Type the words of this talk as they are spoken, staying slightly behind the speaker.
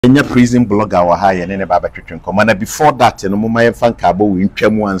Enya prison blogger wa ha ye ne baba twetwen komana before that no mama ye fan kabo we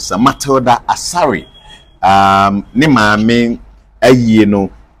ntwam ansa Matilda Asare ne maame ayi no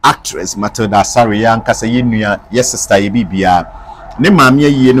actress Matilda Asare ya nkasa ye nua ye sister ye bibia ne maame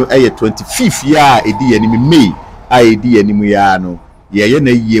ayi no 25th ya edi anim May a edi anim ya no ye na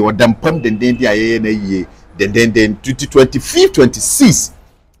yie odampam denden dia ye na yie denden 2025 26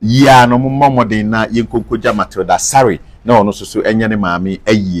 ya no mama modern na ye nkonkoja Matilda Asare no no so enya ne maami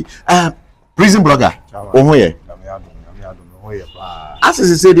ayi prison blogger ohun ye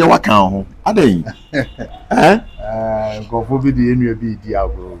asese say dey waka ho adan gofo bi de enu bi di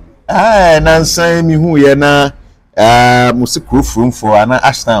agro nansan mi hu ye na musikro from for ana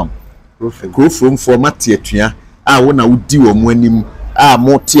ashtown pro from for mate atua wo na wodi wo mo anim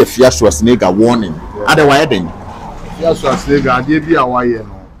mo te Afia Schwarzenegger warning adan wa ye den Afia Schwarzenegger ade bi a wa ye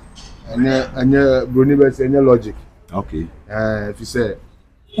no ene broni be say ene logic. Okay. If you say,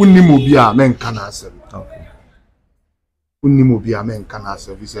 "Unimobi a men can answer." Okay. Unimobi a men can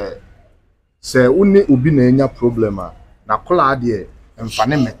answer. If you say, "Uni ubi na enya problema na kola ade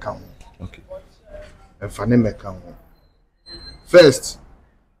emfane meka ho." Okay. Emfane meka ho. First,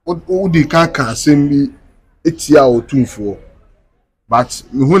 udi kan asem bi etia otumfo. But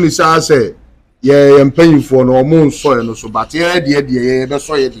me hu ni say ye mpanyifo no omo nso ye no so but ye de be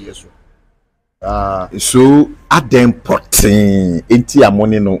so ye de so. So adem potin enti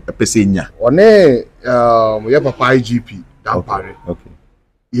amone no epese nya one ye papa IGP dan pare okay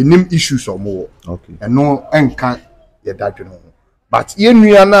yenim issues omo okay eno enka ye dadwe no but ye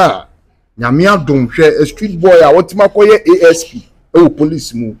nua na nyame adom hwe a street boy a wotima koye ASP e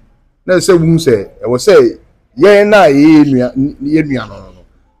police mu na se wu se e wo se ye na ye nua no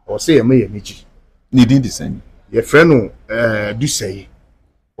o se ye me ye niji ni din disen ye frɛ no du say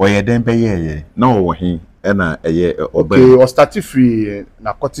oye den be ye na wo hin na eye oba okay o start free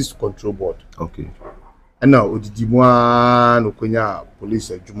narcotics control board okay na odidi mu no konya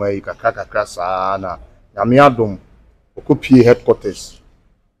police adwuma yi kakra saa na nyame adom okopie headquarters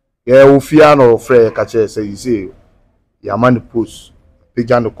ye ofia no frɛ ka che say you say ya man post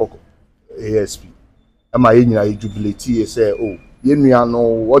page and koko ASP ama ye nyina ye jubilate ye say oh ye nua no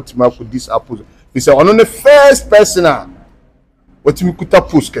what ma could this apple he say ono the first person what me kuta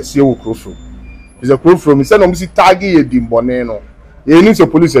post kese wo krofro is a krofro me say no msi tag ye dimbone no ye ni so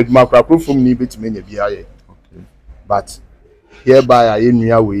police adwuma kra krofro ni betime nya bia ye okay but hereby ye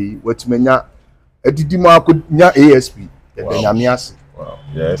nua we what me nya adidi ma nya ASP ye de nyame ase wow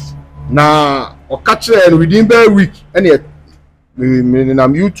yes na o catch within a week any me na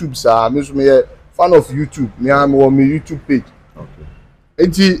YouTube sa me so me fan of YouTube me am on my YouTube page okay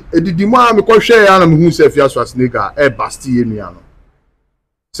enti adidi ma me ko hwe ya na me hu se Afia Schwarzenegger e basti ye nua no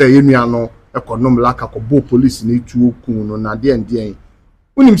say ye nua no ekonom laka ko bo police ni tu okun no na de ndien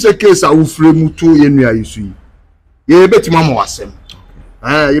unim se case a ufre mu to ye nua yisu ye betima mo asem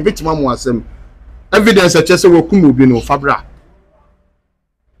ye betima mo asem evidence a chese wokum obi no fabra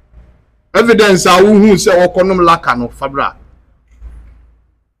evidence a wo hu se wokonom laka no fabra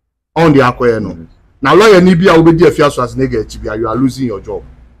on the akoye no na lawyer ni bia obedi Afia Schwarzenegger chibia you are losing your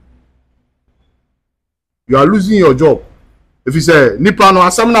job if you say nipa no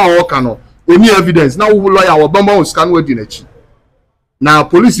asam na wo ka no any evidence na wo lawyer wo bamba wo scan we di na chi na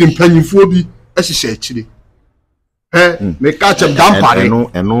police mpanyifo bi ehihye achire me ka che dampare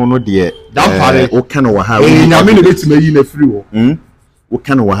no de dampare wo ka no wa ha nyame ne betima yi na free wo wo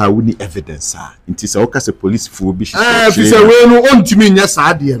ka no wa ha wo ni evidence nti se wo ka se police fo bi hihye if you say we no ontimi nya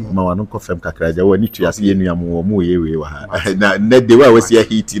saa de no ma wa no kofem kakra ja wo ni tuase ye nua mo ye we wa ha na de wa we se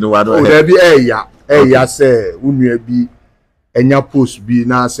hit no wa no da bi eya se wo nua bi enya post bi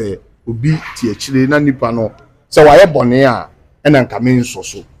na se obi ti achire na nipa no se wa ye bone a ena nka me nso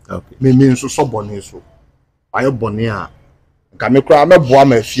so okay me nso so bone so wa ye bone a nka me kra me boa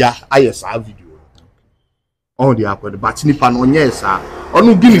ma Afia aye saa video on the akwede but nipa no nye saa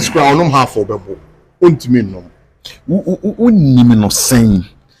onu Guinness kra onum half obebo ontimi nnom unnim no sen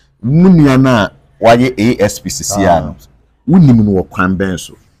munua na wa ye ASP CCA no unnim no kwan ben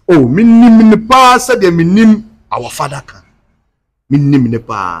so oh minnim ne pa se de minnim our father kan minnim ne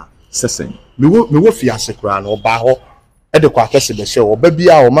pa sesen me wo fi ase kra no ba ho e de kwa kese be hye oba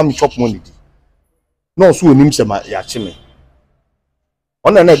bia o ma me chop money di no so onim se ma ya chime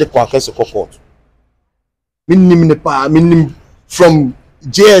ona na de kwa kese court minnim ne pa minnim from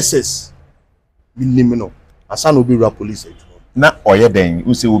JSS minnim no asa no be ra police na oye den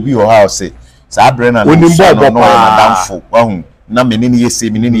u se obi ho house sa bre na no damfo wahu na menene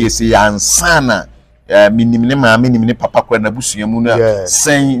yese ya ansana minnim ne ma minnim ne papa kwa na busuamu na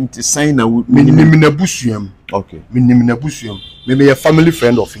sen na minnim na busuam Okay. Minim na busuam. Me be a family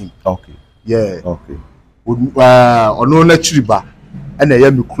friend of him. Okay. Yeah. Okay. Ono na chiriba. And I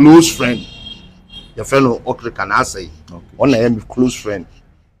am a close friend. Your fellow Okre can I say. Okay. One I am a close friend.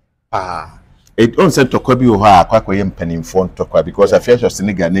 It on said to Kobe or Quack penny phone to because I feel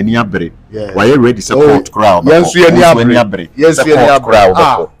Schwarzenegger and any abre. Yeah. Why you ready support crowd? Yes, we are abre. Yes, we are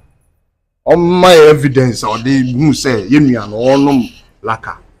crowd. On my evidence, or they who say, Union or no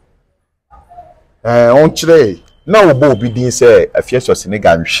laka. On today. Now, Bobby didn't say a fierce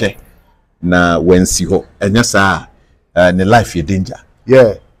Schwarzenegger and share. Na when see ho, and yes, the life you danger.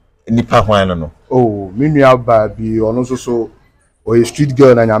 Yeah. Nipa why no. Oh, Minya baby, or also so, or a street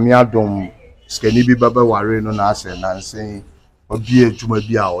girl and Amia dom, skinny be baba warren on us and saying, or be a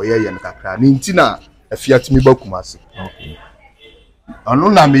Jumabia or Yan Kaka, Nintina, a Fiat Mibokumasi. Okay. I know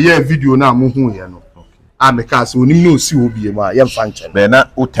na me video na muhu ya no. Ah me ka se onim no si obi ma ye mfa nche. Be na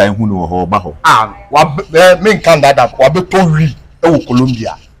utan hu no ho ba ho. Wa me nkan dada wa be to read e wo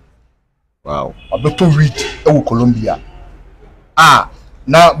Colombia. Wow. Wa be to read e wo Colombia.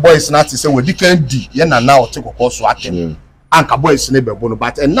 Na boys na ti say we dikan di ye na o te kokko so atem. Anka boys ne be bo no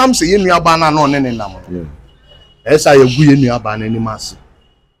but enam se ye nuaba na no ne nam. Yeah. Esa ye gu ye nuaba na ni mase.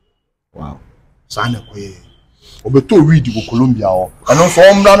 Wow. Sa na koye. Obeto read go Colombia o eno so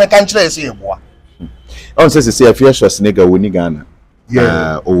omra me kan kire se eboa on say Afia Schwarzenegger woni Ghana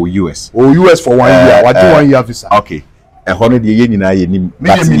or US for 1 year what do 1 year visa okay e hono de ye nyina ye nim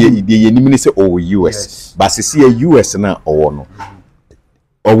but ye nim ni say o US but se US na owo no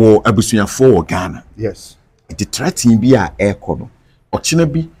owo abusuafo o Ghana yes the threatening bi a eko no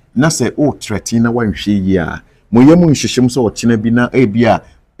ochina bi na say o threatening na wanhwe yi a moyemu nhyehyem so ochina bi na e bi a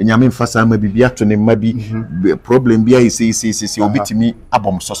nyame mfasa ma bibia to ne ma bi problem bia isi obitimi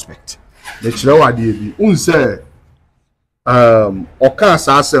abom suspect le kire wade bi unse oka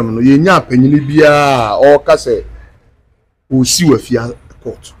asasem no ye nya panyini bia oka se o si wafia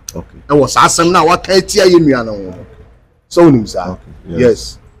court okay e was asem na waka etia ye nua no so unim sa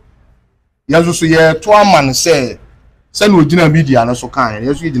yes yazo so ye to aman se na ogina media no so kan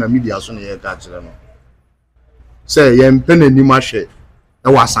ye so ogina media so na ye ka kire no se ye mpenani ma hwe e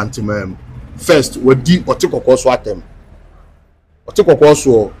wa santimam first wadi otikokko so atem otikokko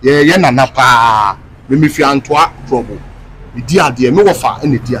so ye na na pa me fi antoa trouble di ade me wo fa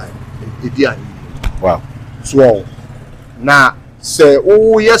ene di ade wow so na se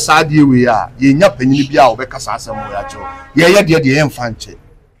o ye sa de we a ye nya panyini bia wo be kasa asem wo ya cho ye de ye mfa nche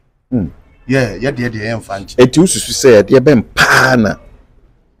ye de ye mfa nche eti ususu se de be mpa na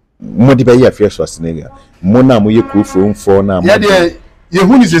mo de be ye Afia Schwarzenegger mo na mo ye kurufo mfo na mo ye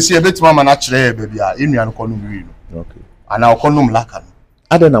huni sesi ebetima ma na kire be bia enua no kono wi no okay ana okonom laka no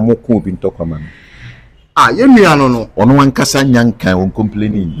ada na mo ko bi ntokwa man ye nua no ono wankasa nyankan won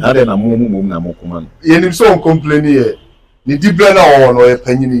complaining ada na mo na mo kuma no ye nim so on complaining ye ni dibre na wo no ye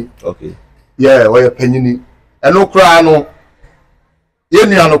panyini okay yeah wo ye panyini eno kra no ye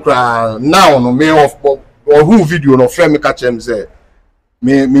nua no kra now no me of or who video no frame ka chem say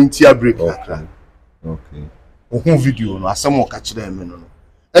me ntia break kra okay who video no asem o ka kire me no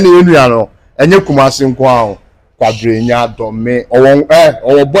ene ye nua no enye kumase nko ahụ kwabrenya dome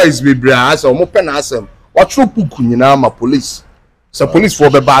owo boys be bra asa o mo pe na asem watro book nyina ama police so police for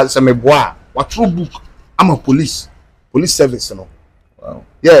be ba se me boa watro book ama police service no wow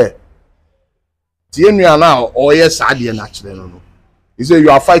yeah tie nua na o ye sade na kire no he say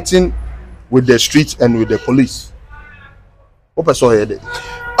you are fighting with the street and with the police o person here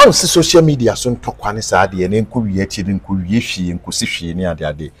on social media so ntokwa ne sade ne nkowie achi ne nkowie hwie nkosi hwie ne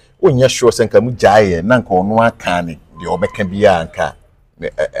ade onya sure senka mu jaaye na nka ono aka ne de obeka bia nka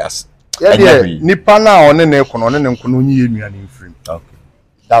nipa na one ne kono ne nkono nyi enua ne mfrim okay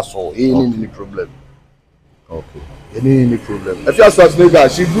that's all any problem okay any problem Afia Schwarzenegger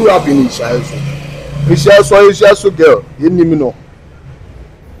she grew up in Ishaso girl yenimi no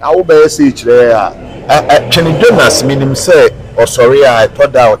na wo be say kire a Kenny Jonas minim say o sorry I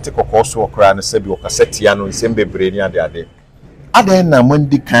thought that otikokko so okra ne se bi o cassette ya no nsem bebre ni ade adan na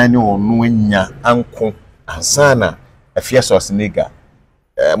mandi kan ne onu anya anko ansana Afia Schwarzenegger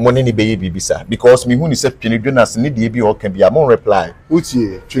money ni beye bibisa because me hu ni se Kenny Jonas ni de bi o kan bi amon reply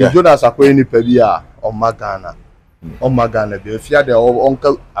utie Kenny Jonas akoye ni pa bi a o magana bi Afia de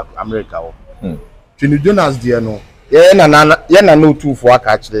uncle America o Kenny Jonas de no ye na no tufo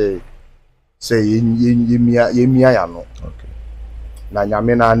aka kire say yemia ya no okay na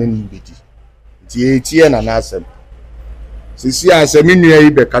nyame na ne nbedi tie na na asem sisi asem nua yi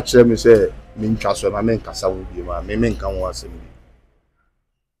be ka kire me say me ntwa so ma me nkasa wo bi ma me nka ho asem bi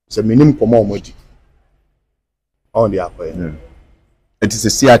se minim komo omodi on the akoye it is a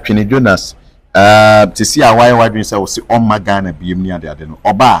see Kenny Jonas to see a why we say was on my Ghana be near the other.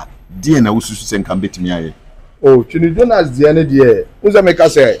 Oba, dear na usu sen can bet me. Oh, Chini Jonas the end year. Who's a maker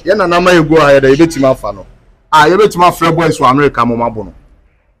say, Yana Nama you go ahead, a bit my fano. Ah, you bet my friend boys from America, Momabono.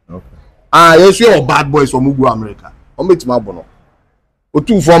 Okay. Ah, yes, you're bad boys from Mugu America. On bet my bono. O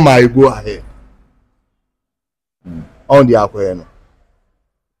two for my go ahead. On the aquarium.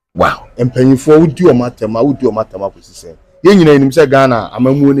 Wow. And penny for would do a matter, I would do a matter, what she said. Yen in himself Ghana, I'm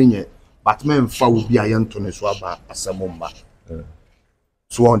a mooning yet, but men foul will be a young Tony Swaba as a mumba.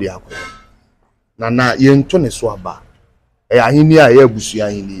 So on the aquarium. Nana yen Tony Swaba. A hinia air bushia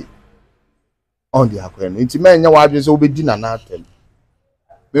in on the aquarium. It's men your wives will be dinner natem.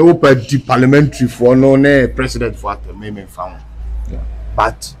 They open the parliamentary for no president for the main found.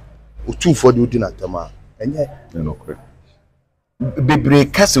 But two for the dinner tema. And yet, no correct.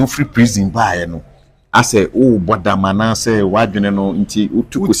 Bebre castle free prison by no. I say, oh, but the man say, why do you know into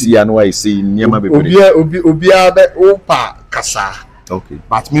Utukusi and why say Niama Bebre? Obia be opa kasa. Okay.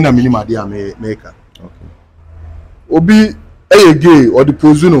 But mina minima dia maker. Okay. Obi gay or the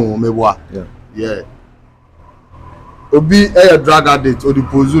pozuno mewa. Yeah. Yeah. Obi drug addict or the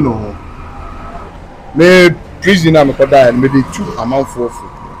pozuno. Me prisoner me koda and me dey 2 amount for food.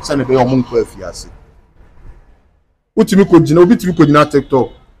 Say ne be omon ko afiase. Utimi ko jina obi timi ko jina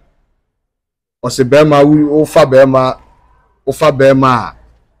TikTok. O se bema o fa bema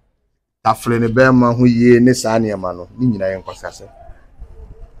ta fre ne bema ho ye ne sa ne ma no ni nyina yen kwasase.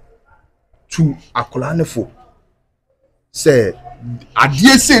 2 akola ne fo. Say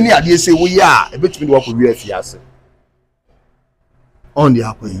adie se wo ya e betimi de wako wi afiase. On the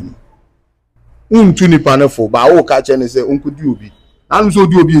akoyin. Untu nipa ne fo ba wo ka che ne se onkodi obi. Anu so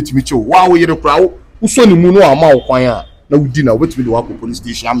di obi etimi che wa wo yere kra wo so ni mu no ama wo kwan a na wudi na wetimi de wako police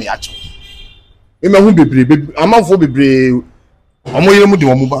station am ya che. E ma hu bebre amafo bebre omo yere mu de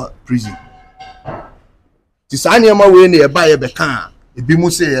omo ba prison. Ti sa ne ma we ne e ba ye be kan e bi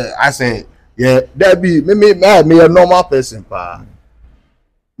mu se I say yeah there be me a normal person pa.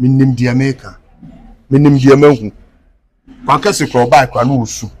 Minim di America. Minim di America. Kwa kese kro ba kwa no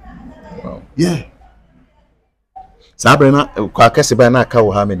osu. Yeah. Sabrina, kwa kese ba na ka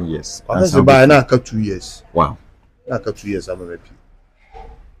how many years? Kwa kese ba na ka 2 years. Wow. Na ka 2 years am repeat.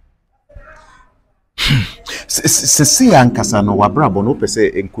 Se ankasa no wabrabo no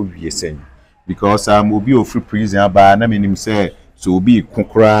pese enko wie sen because obi o free prison aba na menim say so obi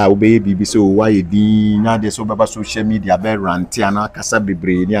kokora obi bibi so why din na de so baba social media be rant ana kasa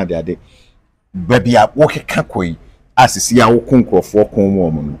bebre ni ade baby a wo keka koi asisi ya wo konkrofo kon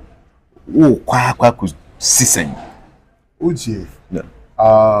mo no wo kwa ku sisen oje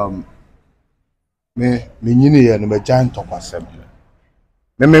me nyini ye no me giant tokwasem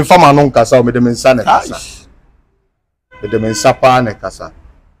me fama no nkasa o me de me nsa ne kasa me de me nsa pa ne kasa.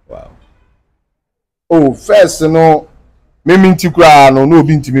 Wow. Oh first no me minti kura no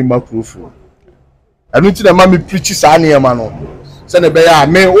obi ntimi makrofo anu ti na ma me preach sa na yema no se ne be ya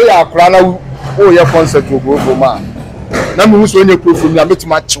me o ya kura na o ye concert ogofo ma na me huso onye krofo mi na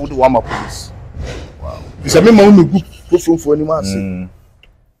metima chew de wa ma police. Wow. Bisa me ma o me gu krofo fo ni ma se.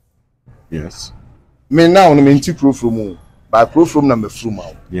 Yes. Me now no me nti krofo mu ba krofo na me fru ma.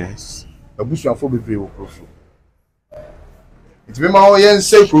 Yes. Abusuafo bebre wo krofo. It be ma o yen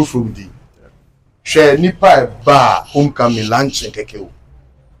say krofo di. Share nipa ba homecoming lunch keke o.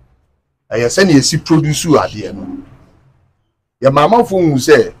 Aye se na esi produce ade no. Ya mama fo hu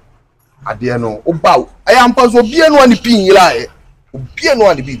se ade no o ba aye ampa so bie no ani pin yira e. Bie no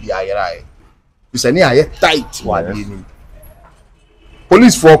ani bibi ayira e. Bisa ni aye tight wa ade ni.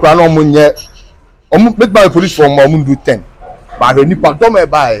 Police for kra no mo nye omo make by police for mo do 10. Ba he nipa do me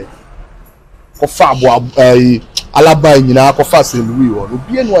ba e. Ko fa abo alaba nyina ko fa se lui wo.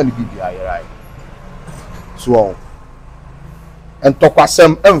 Bie no ani bibi ayira e. So and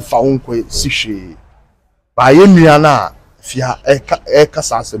tokwasem emfa honkwe sihwe ba ye nua na fia e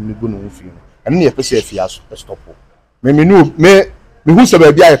kasa asem ni gu no fi no ene ne pese afia stop me hu se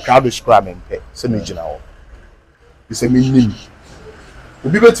ba bia e crowd scram mpe se me gina ho se me nim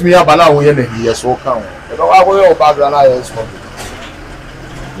obi betimi aba na ho ye na hiye so ka ho e ba wa ho ye oba na ye stop.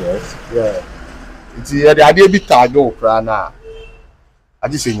 Yes, yeah. It's the idea bi tag o kra na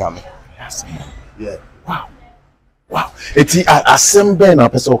aji se nyame. Yes. Yeah. Wow. Eti assemble na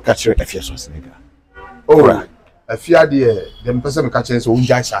person catch Afia Schwarzenegger. Oh, right. Afia de dem person catch so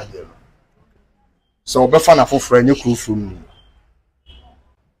unjai sade no. So be fa na for friend you crew from me.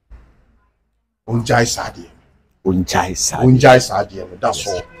 Unjai sade. That's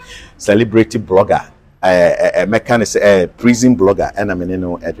all. Celebrity blogger. Mechanic prison blogger and I'm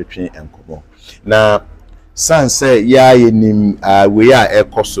no etwetwe enkomo. Na san say ya yenim we are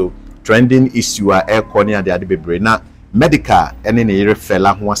ekoso trending issue a aircon de ade bebre na medical ene ne yere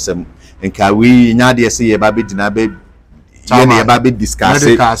fela ho asem nka we nya de se ye ba be dina be ye ne ye ba be discuss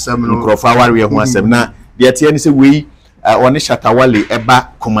nkrofo aware ho asem na de tie ne se we one shatawale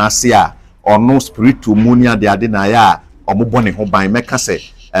eba komase a ono spiritual munia de ade na ya omobone ho ban meka se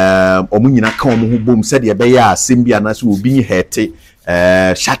omunyina ka omo ho bom se de be ya asem bia na se obi hete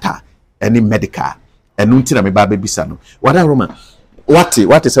shatter any medical enu ntira me ba be bisa no wada Roma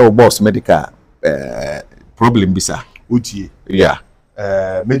what is our boss medical problem bisa otie yeah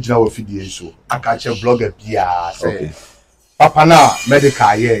mejina wo fidie so aka che blogger bia say papa na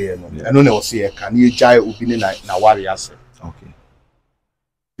medical ye no eno na wo se ye ka na ejai obi ni na ware ase okay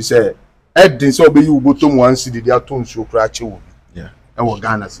he say edin so be you botom wan city dia to nsuo kra che wo yeah e wo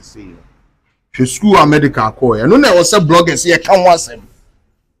Ghana se say hwe school a medical call eno na wo se bloggers ye ka ho asem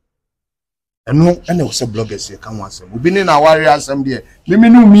eno ene wo se bloggers ye ka ho asem obi ni na ware asem de mimi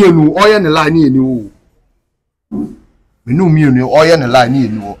nu mienu oye ne line ni o minu mienu oye ne line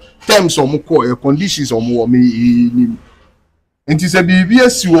ni o terms o mo call conditions o mo me ni enti se bibia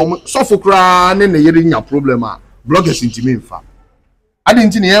si wo sofo kra ne yere nya problem a bloggers intimi mfa ade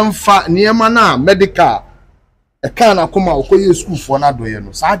enti ne yemfa niema na medical e kan akoma okoye school for na doye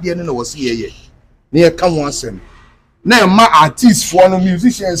no sa ade ne wo se ye ne ye ka ho asem na ma artists for no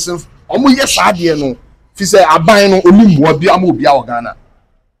musicians omo ye sa ade no fi se aban no onimbo bia ma obi a wo Ghana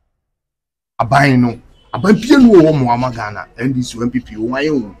aban pie no wo mo ama Ghana NDC MPP wo aye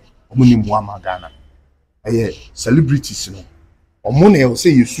wo omo ni mo ama Ghana eye celebrities no omo na e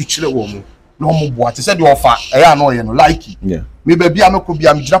say yesu kire wo mo na omo bo ate say de ofa eye na oye no like yeah me ba bia me ko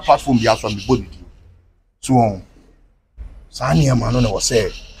bia me gira platform bia so me body so sa ni ama no na wo say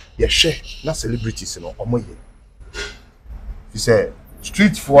ye hwe na celebrities no omo ye fi say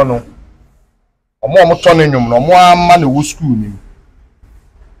street for no omo to no nyum no omo ama na wo school ni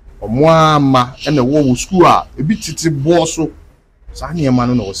omo ama na wo school a ebi titi bo so sa ni ema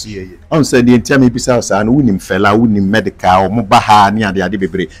no na wo se ye on say the entire me bisa sa no wunim fela wunim medical omo ba ha ni ade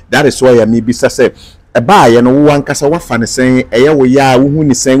bebre that is why me bisa say e ba ye no wo ankasa wa fa ne sen eye wo ya wo hu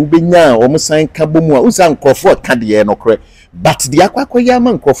ni sen wo benya omo san ka bomu a usa nkrofo ka de no kre but the akwakoya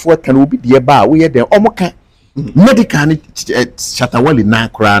ma nkrofo ka no obi de ba wo ye den omo ka medical ni Shatawale na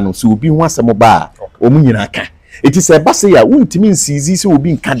kra no so obi hu asem ba omo nyina ka it is a base ya wuntimi nsizi so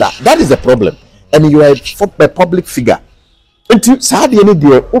obi nkada that is the problem and you are a public figure enti saade ne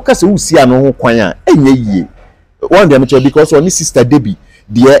de o ka se wusi ano ho kwan a enye yie one dem che because oni sister Debbie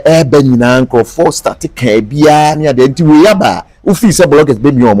de eba nyina nkrofo start ka bia ne ade enti we yaba o fi se bloggers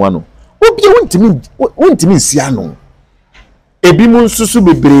be mi omo ano obi wuntimi nsi ano ebi mu nsusu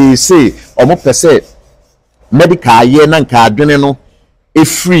bebre se omo pese medical ye na nka adwene no e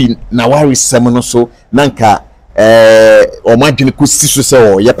free na wari sem no so na nka omo adwene ko siso se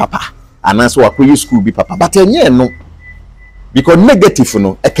o ye papa anaso akoye school bi papa but enye no because negative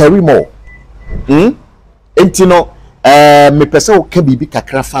no e carry more enti no me pese o ka bibi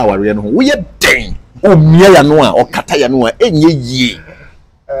kakra fa aware no wo ye den o mia ya no a o kata ya no a enye yie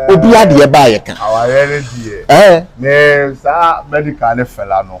obi ade ba ye ka aware ne die ne sa medical ne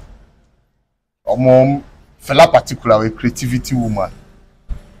fela no omo fela particular with creativity woman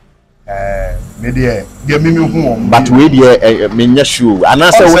me de me hu but we de me nya show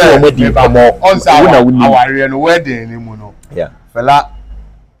anasa we o madi omo wona aware no wedding ni mu no yeah fela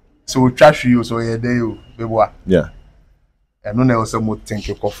so trashie o so ye dey o beboa yeah eno na o se mo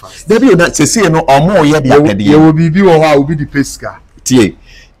think ko fast there be that say no omo ye de akade ye wo bibi wo ha obi di pesca tie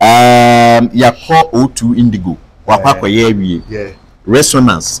ya call O2 Indigo wakwa koye awie yeah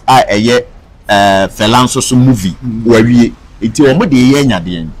resonance a eye fela nso so movie wawie enti omo de ye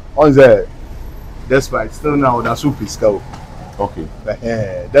nyade on the despite still now that soup is cow okay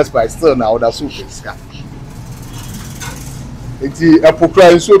despite still now that soup is cow enti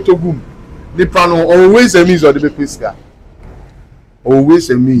apokra so togum nipa no always a means of the pesca always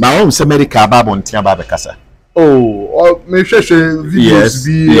a means ba on se medical babo ntia ba be kasa me hwehwe videos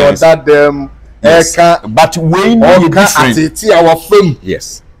bi or that them but when you different atiti our film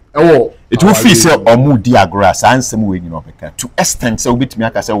yes it will feel say omu di agras ansem we nyina obeka to extent say obetimi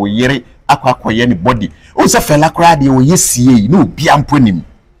aka say wo yere akwakoye ni body o say fela kra de o yesie no obi amponim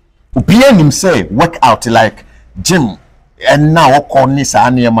obi anim say work out like gym and now o ni sa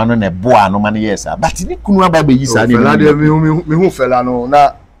na ma no na boa no ma na yes but ni kunu aba be yi sa ni fela de me hu fela no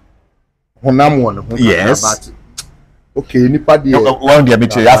na honam won ho yes but okay nipa de one dia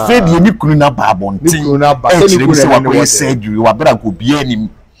meche afred ye ni kunu na ba bontin ni kunu na ba ni kunu se wa ko surgery wa bra ko bi anim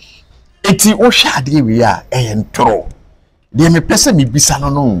eti o hwa ade wi a ntoro de me pese me bisa no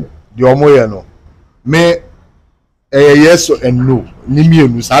no de omo ye no me yes and no. Nimi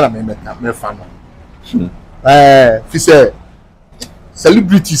and Musala me fan. Fi say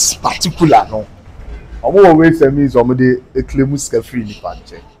celebrities particular no. Omo always say me so de claim ska free ni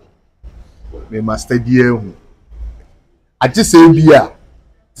panche. Me master die hu. I just say bia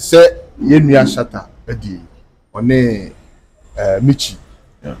say ye nua shata adi. One Michi.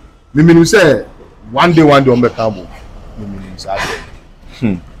 Yeah. Me say one day on becamo. Me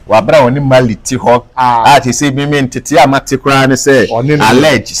say Wabra oni maliti ho ati say me ntete amate kra ne say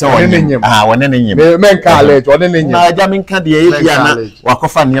allege say wonne ne nyim me nka allege wonne ne nyim na aja me nka de e bia na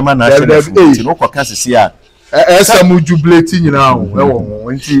wakofa niam na ahwe no koka sisi a esa mu jubilate nyina ho e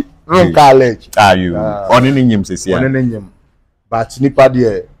wo nti nka allege you wonne ne nyim sisi a wonne ne nyim but nipa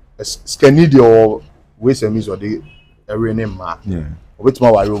de skani de o we say me so de ewe ne ma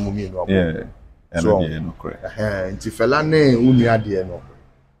obetuma ware omumi no so no correct nti fela ne unua de no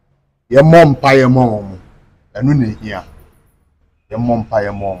ye mompa ye mom enu ne hia ye mompa ye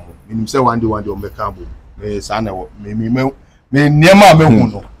mom minim se one day o meka bo me sa na me niema me hu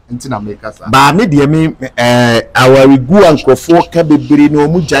no nti na me kasa ba me de me awarigu ankofo ka bebere no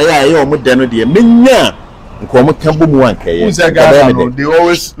mu jaye aye o mu de no de menya nko ka bo mu anka ye they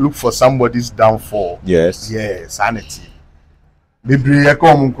always look for somebody's downfall. Yes sanity bebere ye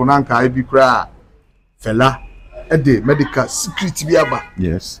ka nko na anka bi kra fela de medical secret bi aba.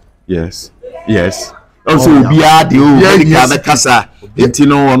 Yes. Also be a the medical the kasa.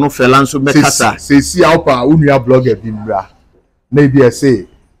 Intino no fela nso be kasa. See how pa unua blogger bi bra. Na bi say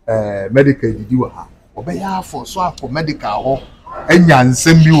medical didi wa ha. Obeya for so akọ medical ho. Enya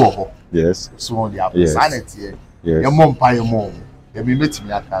nsem bi wo ho. Yes. So on the sanity. Ye mom pa ye mom. Ye me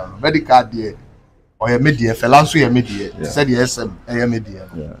metimi aka. Medical de o ye me de fela nso ye me de. Say the SM ye me de.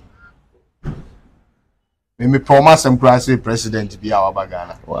 Yeah. Me promise and price president be our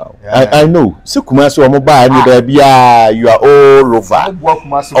bagana. Wow. I know. So Kumasi omo ba ni there bia you are all over.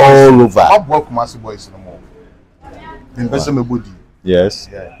 All over. I work Kumasi boys no more. The person me body. Yes.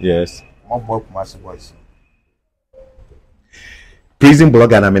 I work Kumasi boys. Prison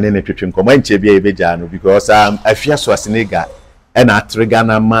blogger na me ne twetwe nkomo nche bia ebeja no because Afia Schwarzenegger na trigger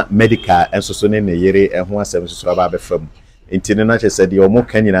na medical enso so ne yere ho asem so ba be fam. Intine na che se de omo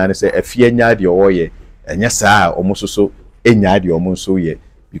kan nyina ne se Afia nya de oye enya saa omusoso enya de omunso ye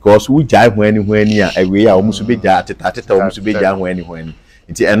because we jai ho ani a awe a omuso be ja ateta omuso be ja ho ani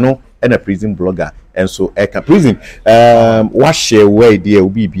nti eno na prison blogger enso eka prison what share way there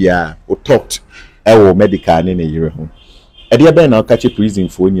obi bia o talked ewo medical ne yire ho e de be na catch prison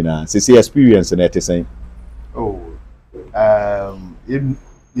fo nyina say experience na etesen in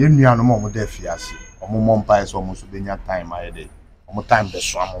nua no mo de fiase omo mpa so omuso be nya time ayede omo time be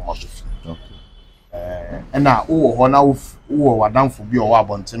so amomo be fi and now ho na wo wadamfo bi o wa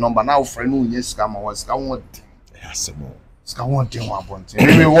abonte number na wo frɛ no unye sika ma wo sika won de sika won de wo abonte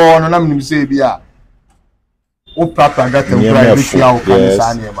me wo no na me say bi a o prata ga tempura bi fi a o kan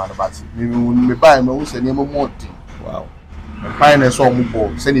sa na ma no but me buy me wo se ne mo de wow me buy na so mo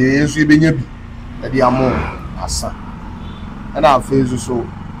bo se ne yesu e benya bi e de amo asa and na face so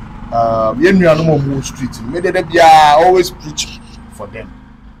ye nua no mo street me de bia always preach for them.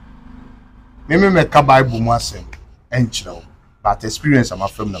 Me ka Bible mu asem enchiro but experience am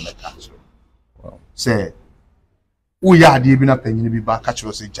afem na me ka chiro wow say wo ya ade bi na panyin bi ba ka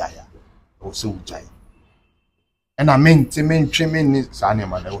chiro say jaya o say ujai and I mean me sa na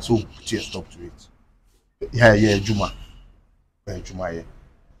ma na o so stop to it yeah juma ye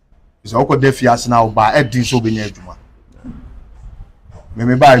is o ko de fiase na ba e din so be nya juma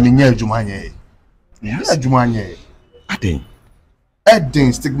me ba mi nya juma nya yes juma nya adin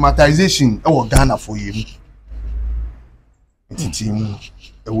Edding stigmatization e wo Ghana for yemu entitim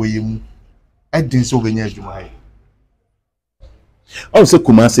e wo yemu edding so benya adwuma he o se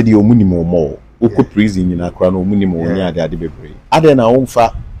Kumasi de omunimo mo oko prison nyina kra na omunimo oni ade bebre ade na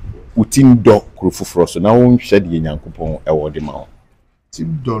wonfa utim do krofufro so na wonhwe de Nyankopon e wo de ma ho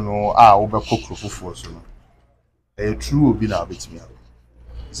tim do no a wo be krofufro so no e true obi na betimi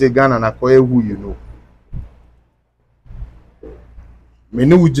say Ghana na ko who you know me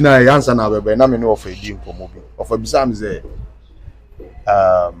no wujina yansa na bebe na me no ofa edi nkomo bi ofa bisam ze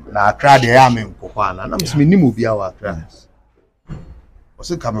na akra de ya me nkokwa na me nimu bia wa akra o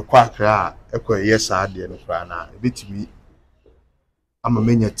se ka me kwa akra ekọ yesa de no kra na ebetimi ama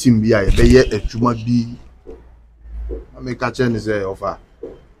menya team bi a be ye adwuma bi ame ka che ne ze ofa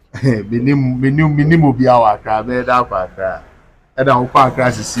me nimu bia wa akra be da kwa akra e da kwa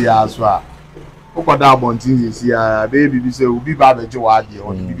akra sisi aso a okoda abontin si ya baby bi say obi ba beje wa de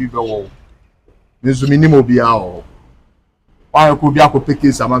o bibi be wo nzu minimo bia o wa ko bi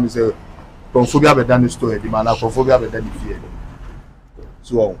akopeke sama mi say Conphobia be done the store, the man, conphobia be done the fear.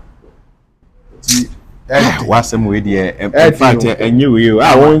 So, what's some way there? In fact, and you,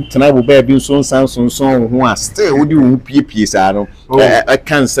 I want to know baby so song who are still would you PPs. I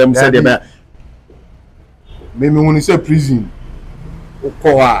can't say about maybe when you say prison,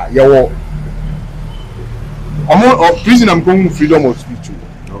 prison, I'm going freedom of speech.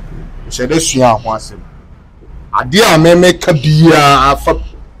 Okay. So that's once. I dear may make a beer. I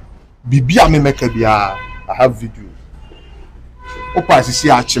may make a beer. I have video. Opa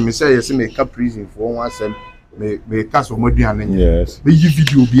see me say yes make a prison for one sem me cast of modern. Yes. Me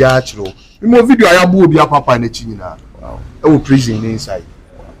video be actual. Me video I am be papa na chi nyina. Wow. E prison inside.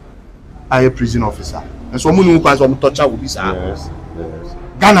 I a prison officer. And so mo no pass some torture will be sir. Yes. Yes.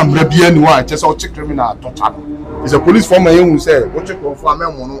 Ghana mra bia ni wa just all check criminal torture. Is a police former who say what check for me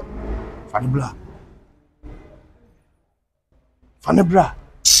mo no. Fanibra. Fanibra.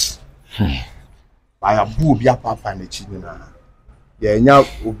 I am be papa na chi nyina. Yeah, nya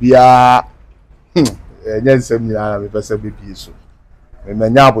obia nya nsem nyina me pese bebie so me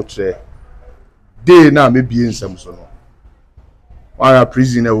manya abotre day na me bie nsem so no wara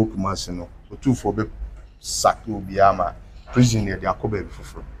prison e wokumase no otu for be sack obia ma prison e dey akoba be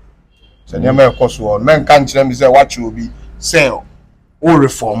foforo se nya me ekoso on men kan kire me say watch obi say o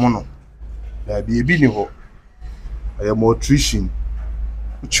reform no da bi ebi ni ho e malnutrition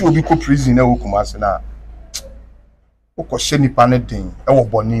uchi obi ko prison e wokumase na Okosheni panedin, e wo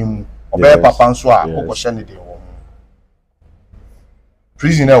boni mu. Obe papa nso a okosheni de wo.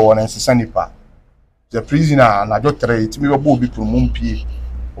 Prisoner wo na nsesa nipa. The prisoner na jo 3 timi be bo obi promo mpie.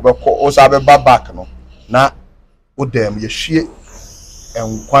 Obe ko o sa be back no. Na o dem ye hwie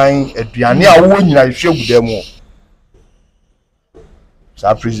enkwan aduane a wo nyina hwie gudam o.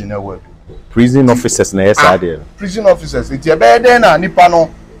 Sa prisoner wo. Prison officers na yes ade. Prison officers it e be den na nipa no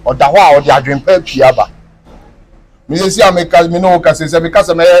oda ho a odi adwenpa pia ba. Me say America me no ka say because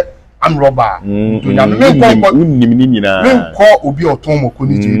I'm robber. Me call obi oton moko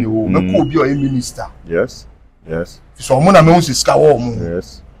ni je ni wo. Me call obi o minister. Yes. Yes. So mo na me hu ska wo mo.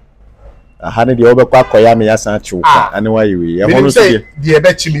 Yes. Aha ne de obekwa akoya me yasan chiuka ane wa yiwe. Ye hono say de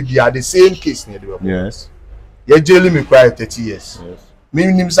ebe chi me bia the same case ne de we. Yes. Ye jail me cry 30 years. Yes. Me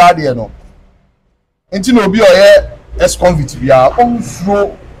nim sa de no. Enti no obi o ye ex convict bia o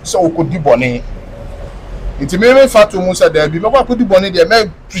suro so okodi bone. It may be fat to Musa there, because put the bonnet there, may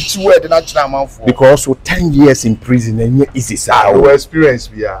pretty word and actual amount for. Because for 10 years in prison, and yet is it our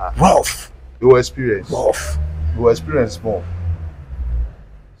experience? We are rough. Your experience, rough. Your experience more.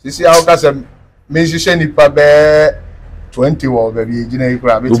 See how can some musician if I 20 or maybe you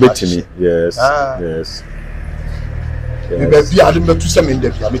know, me. Yes. Yes. Maybe I didn't do some in the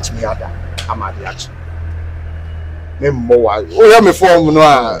meet me other. I'm at the action. Oh, yeah, me form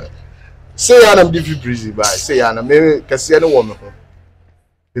no. Say I'm different prison, but say I'm maybe can see any woman.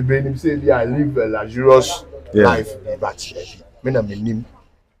 The brain say I live a luxurious life, but me na me nim.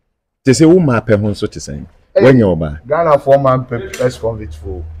 They say who my home so to say. When you're by Ghana former ex convict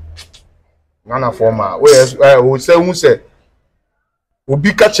for Ghana former. We say who say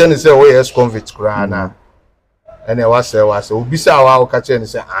obi catch and say we ex convict krana. And I was obi say our catch and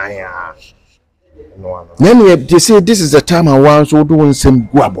say aya. No. Then they say this is the time I want so doing some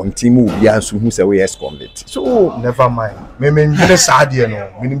guabon team will be answer who say we ex convict. So never mind. Me me sad no.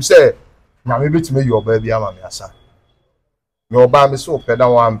 Me say na me bit me your baby ama me asa. Me oba me so peda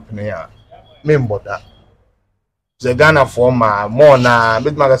one penny a. Me mboda. The Ghana former more na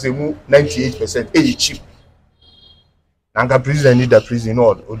bit magazine mu 98% e cheap. Nanga prison need the prison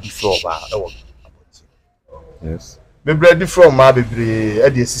or the floor ba e wo. Yes. Be ready from ma bebre e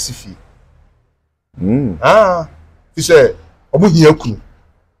de sisifi. He said, Omu here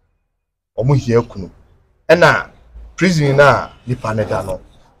kunu. And now, prison na nipa neda no.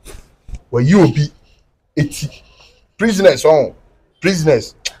 Where you be 80 prisoners on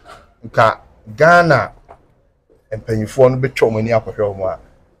prisoners. Nka Ghana and panyifo no betwa mani akohwe omo a.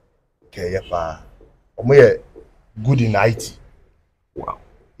 Ke ye pa. Omo ye good in IT. Wow.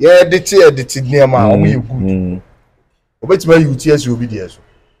 Yeah, edit near ma omo ye good. Obetima UTS obi there so.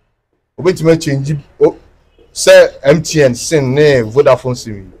 Obetima change say MTN sin ne Vodafone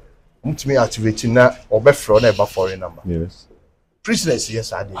sim. Mutimi activate na obefro na eba foreign number. Yes. Prisoners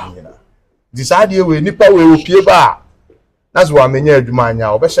yes ade ni na. This ade we nipa we opie ba. That's why menya adwuma anya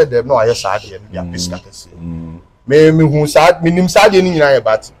obehye dem na aye sa ade no ya piska kese. Me hu sa minim sa ade ni nyina ye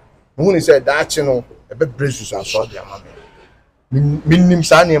bat. Me hu ni say daachi no ebe braces aso de ama me. Minim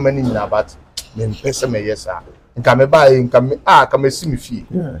sa na ma ni nyina bat. Me mpese me yes a. Nka me ba e nka me ka me si me fie.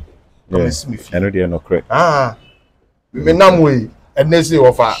 Yeah. I know they are not correct. Me nam we and they say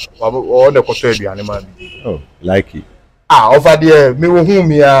offer all the cotton animal. Oh, like it. Offer there, me whom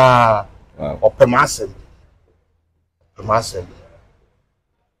me Wow. or permassem. Permassem.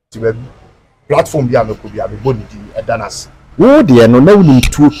 To platform be able to be body a danas. Oh, dear, no, no,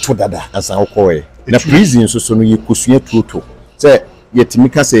 to that as our coy. The prison so no you could to. Say, yet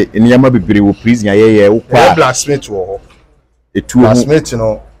Mika say, in Yama be prison, Blacksmith or a two blacksmith, you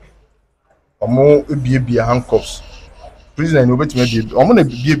know, or more be handcuffs. Prison, no better maybe, or more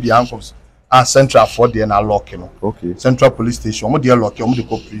be handcuffs. Central for the and lock, you know. Okay. Central police station, more dear lock, you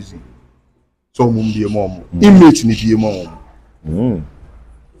go prison. So, be a mom. Image ni be a mom.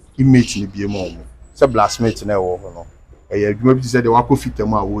 Image ni be a mom. It's a blacksmith now, no. You maybe said the wako fit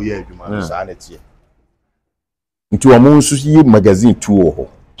them out, you man, sanity. Into a monster magazine too.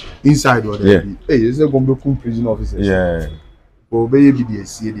 Inside or there. Hey, is there going to be prison officers? Yeah. Oh, baby, they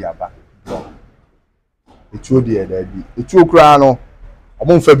see the abba. It's true, dear, there be. It's true, crown. I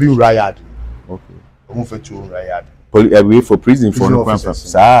won't be riot. Okay. I won't fetch you riot. Away for prison for no purpose.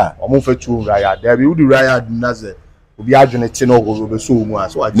 Sir, I won't fetch you riot. There be the riot, Nazar. Be arguing a tin over so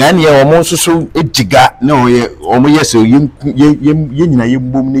much. Then you are almost so jiga. No, yes, so you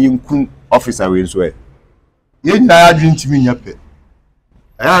boom officer is way. You not arguing to me, yep.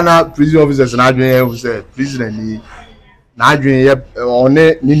 I am not prison officers and arguing say prison and arguing yep on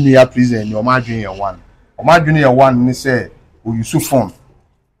it, Ninia prison, your margin one. Or margin one, say, who you so phone.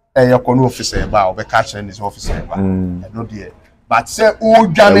 A corner officer about the catcher this officer. No dear. But say, oh,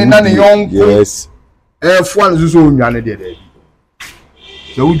 Johnny, none young. Yes. F1 is so young.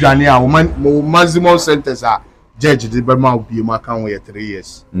 So, Johnny, our maximum sentence are judge the Burma will be my count 3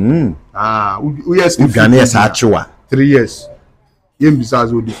 years. We are still Johnny as actual 3 years. Even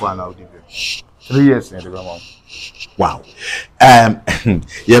besides, we'll define out 3 years. Wow.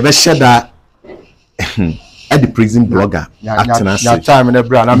 You ever said that at the prison blogger at time in the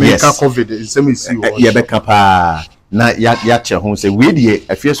brand. I mean, COVID is semi see. You be kapa na ya home say we dey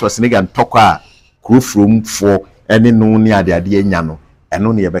Afia Schwarzenegger and talk crew from for any no ni ade nya no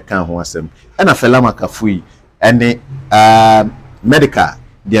eno ne ye be kan ho asem e na fela makafui ene medical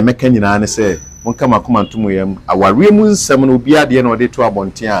de meka nyina ne say monka makoma ntomo yam aware mu nsem no obi ade na ode to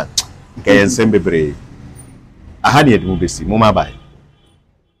abonten a nka yensem bebre aha ne edum besi mo ma bai